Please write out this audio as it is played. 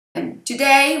And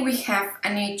today we have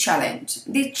a new challenge.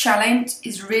 This challenge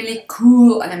is really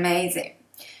cool and amazing.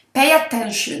 Pay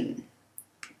attention.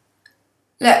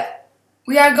 Look,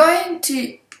 we are going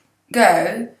to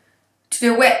go to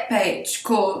the web page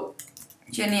called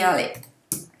Genially.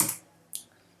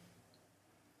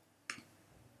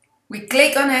 We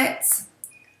click on it,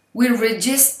 we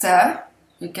register,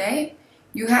 okay?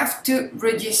 You have to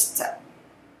register.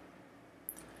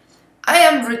 I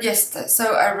am registered,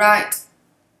 so I write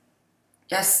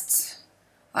just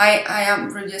I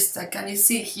am registered. Can you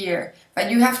see here? But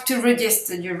you have to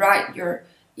register. You write your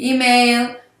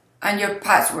email and your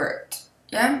password.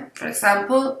 Yeah. For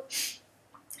example,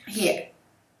 here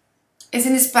it's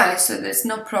in Spanish, so there's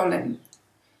no problem.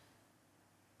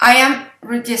 I am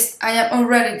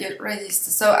already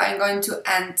registered, so I'm going to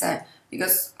enter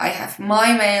because I have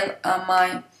my mail and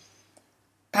my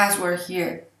password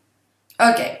here.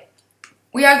 Okay.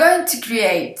 We are going to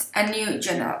create a new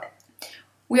journal.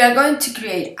 We are going to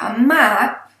create a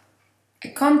map, a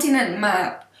continent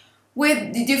map,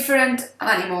 with the different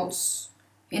animals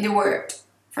in the world.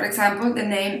 For example, the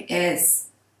name is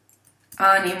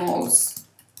Animals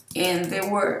in the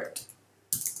World.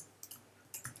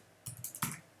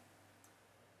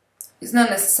 It's not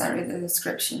necessary, the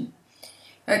description.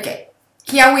 Okay,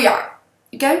 here we are,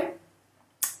 okay?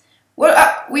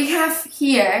 Well, we have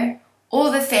here all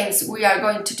the things we are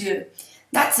going to do.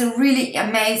 That's really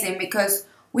amazing because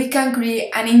we can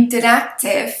create an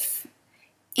interactive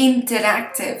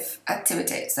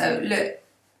activity. So look,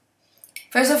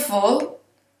 first of all,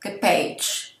 the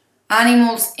page,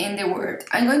 Animals in the World.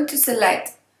 I'm going to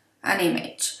select an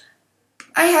image.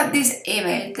 I have this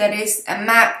image that is a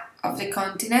map of the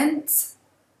continents.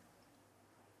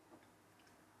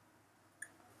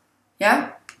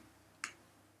 Yeah?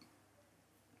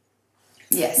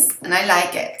 Yes, and I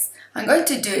like it. I'm going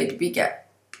to do it bigger.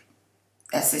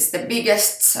 This is the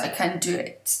biggest I can do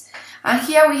it. And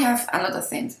here we have a lot of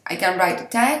things. I can write the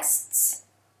texts.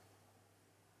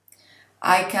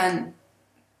 I can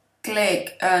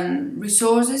click on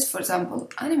resources, for example,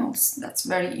 animals. That's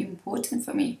very important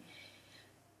for me.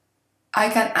 I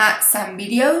can add some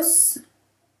videos.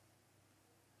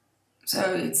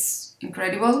 So it's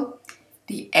incredible.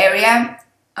 The area,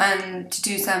 and to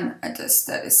do some adjust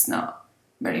that is not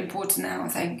very important now, I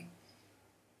think.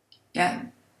 Yeah.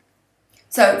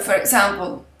 So, for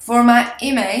example, for my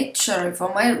image,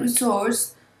 for my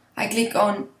resource, I click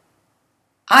on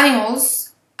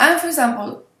animals, and for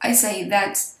example, I say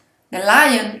that the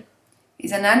lion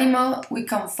is an animal we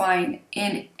can find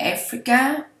in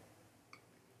Africa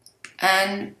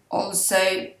and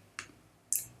also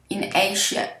in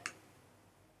Asia.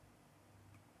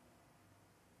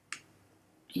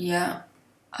 Yeah,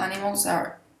 lions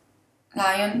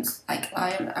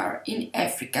are in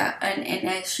Africa and in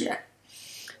Asia.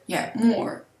 Yeah,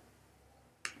 more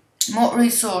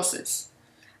resources.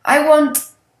 I want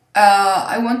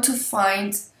to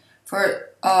find for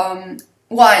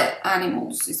wild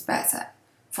animals is better.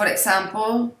 For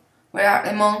example, where are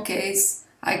the monkeys?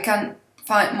 I can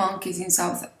find monkeys in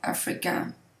South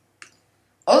Africa.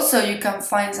 Also, you can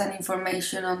find some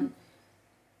information on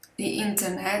the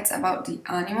internet about the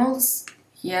animals.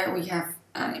 Here we have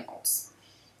animals.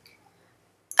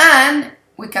 And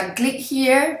we can click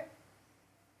here.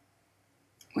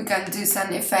 We can do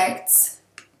some effects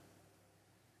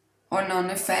or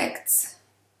non-effects.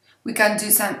 We can do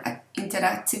some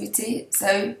interactivity.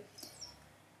 So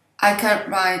I can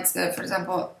write, for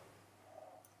example,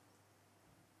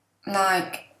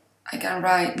 like I can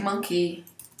write monkey.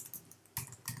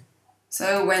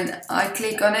 So when I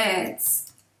click on it,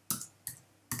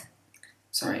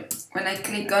 for example,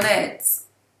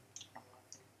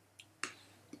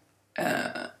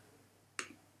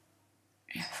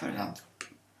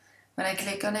 when I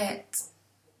click on it,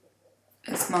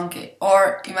 it's monkey.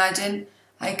 Or imagine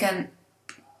I can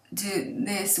do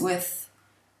this with,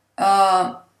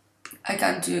 I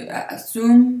can do a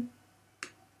zoom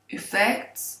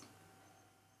effect,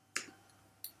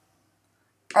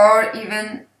 or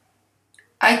even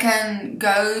I can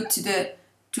go to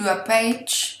a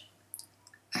page.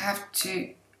 I have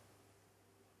to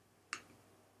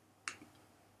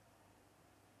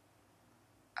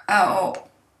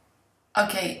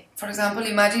okay, for example,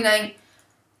 imagine I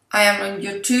am on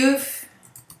YouTube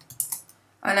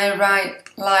and I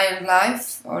write lion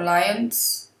life or lion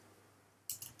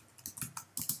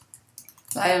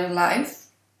life,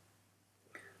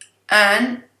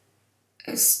 and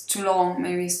it's too long,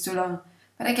 maybe it's too long,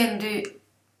 but I can do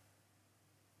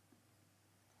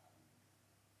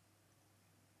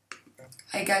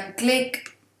I can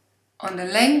click on the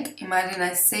link. Imagine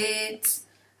I see it,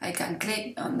 I can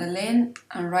click on the link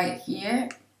and write here,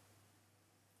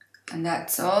 and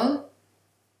that's all.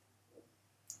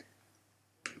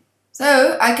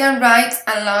 So I can write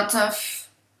a lot of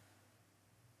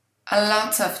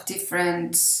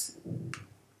different,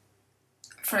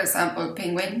 for example,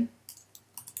 penguins.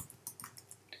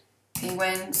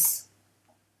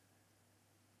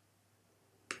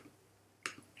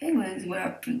 Penguins, where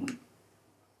are penguins?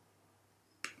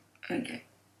 Okay.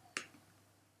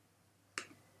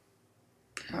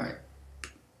 Alright.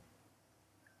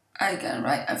 I can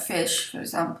write a fish, for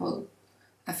example.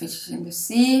 A fish in the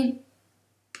sea.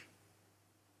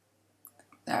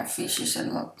 There are fishes in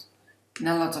a lot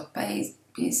of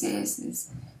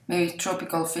pieces. Maybe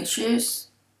tropical fishes.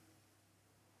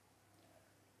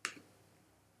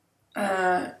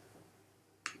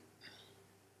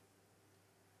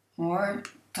 More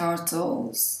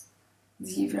turtles,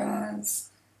 zebras,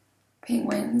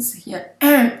 penguins. Here I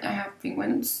have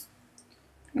penguins.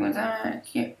 Penguins are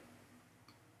here.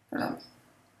 For example.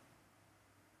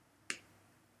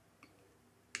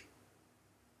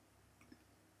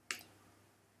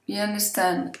 You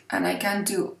understand? And I can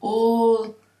do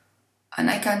all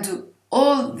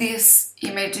these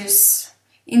images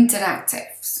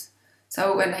interactive.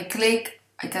 So when I click,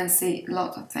 I can see a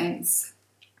lot of things.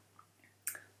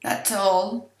 That's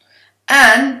all.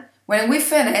 And when we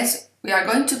finish, we are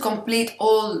going to complete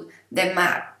all the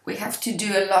map. We have to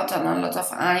do a lot of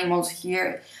animals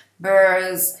here.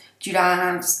 Birds,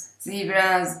 giraffes,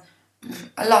 zebras,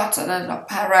 a lot of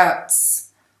parrots.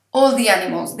 All the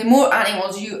animals. The more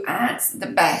animals you add, the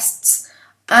best.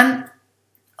 And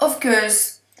of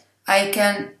course, I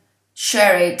can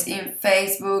share it in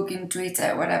Facebook, in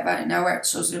Twitter, whatever, in our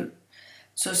social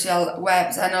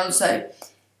webs. And also,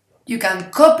 you can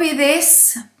copy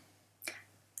this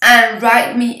and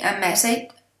write me a message.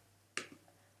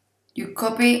 You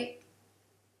copy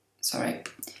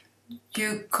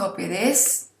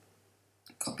this,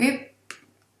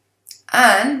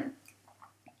 and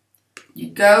you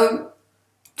go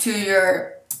to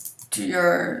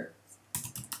your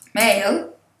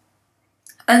mail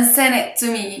and send it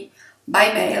to me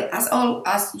by mail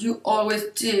as you always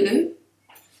do.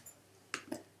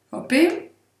 Copy.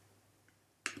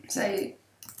 Say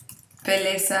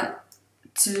Beleza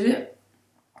 2.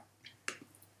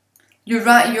 You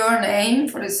write your name,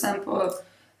 for example,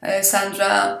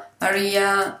 Sandra,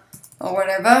 Maria, or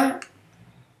whatever.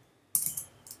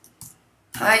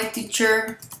 Hi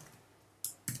teacher,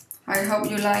 I hope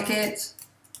you like it.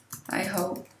 I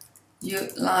hope you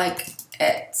like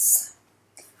it.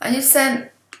 And you send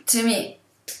to me.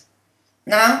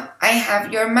 Now I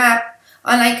have your map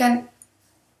and I can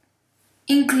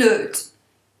include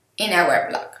in our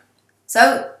blog.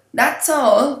 So that's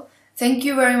all. Thank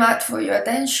you very much for your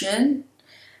attention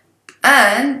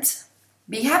and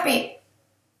be happy.